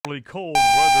Cold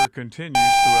weather continues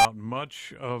throughout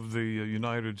much of the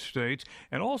United States,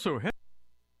 and also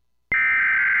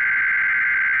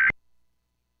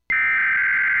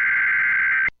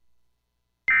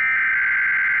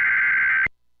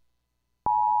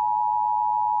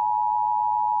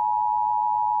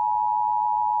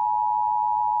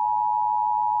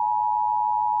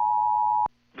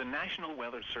The National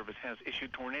Weather Service has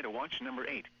issued Tornado Watch number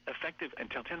 8, effective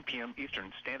until 10 p.m.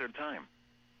 Eastern Standard Time.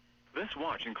 This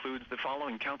watch includes the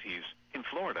following counties in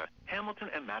Florida, Hamilton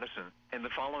and Madison, and the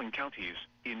following counties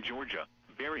in Georgia,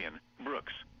 Berrien,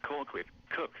 Brooks, Colquitt,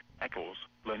 Cook, Eccles,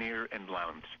 Lanier, and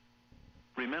Lowndes.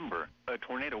 Remember, a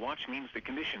tornado watch means the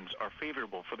conditions are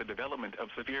favorable for the development of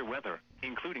severe weather,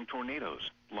 including tornadoes,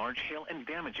 large hail, and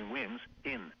damaging winds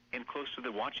in and close to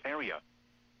the watch area.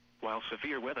 While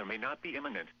severe weather may not be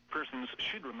imminent, persons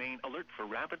should remain alert for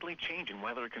rapidly changing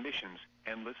weather conditions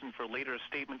and listen for later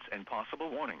statements and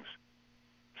possible warnings.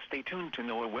 Stay tuned to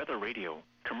NOAA weather radio,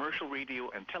 commercial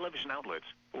radio and television outlets,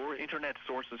 or internet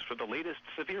sources for the latest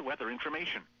severe weather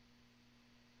information.